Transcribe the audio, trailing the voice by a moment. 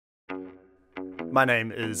My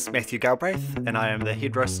name is Matt Galbreath and I am the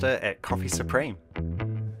head roaster at Coffee Supreme.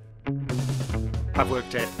 I've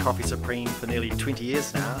worked at Coffee Supreme for nearly 20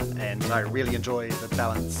 years now, and I really enjoy the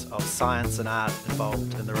balance of science and art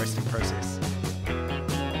involved in the roasting process.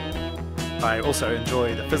 I also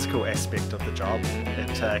enjoy the physical aspect of the job.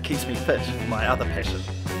 It keeps me fit for my other passion,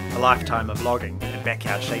 a lifetime of logging and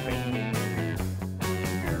backyard shaping.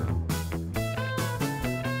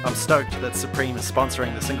 I'm stoked that Supreme is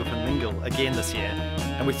sponsoring the Single Fin Mingle again this year,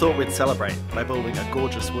 and we thought we'd celebrate by building a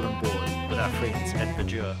gorgeous wooden board with our friends at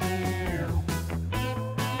Verdure.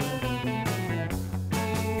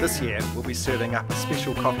 This year we'll be serving up a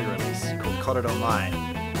special coffee release called Corridor Mai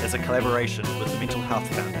as a collaboration with the Mental Health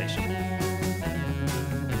Foundation.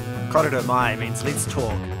 Corridor Mai means let's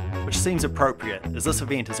talk, which seems appropriate as this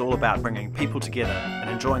event is all about bringing people together and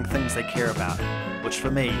enjoying things they care about, which for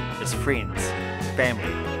me is friends,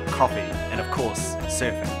 family, coffee, and of course,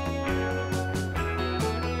 surfing.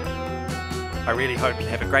 I really hope you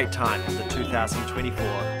have a great time at the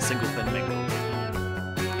 2024 Single Fin Mingle.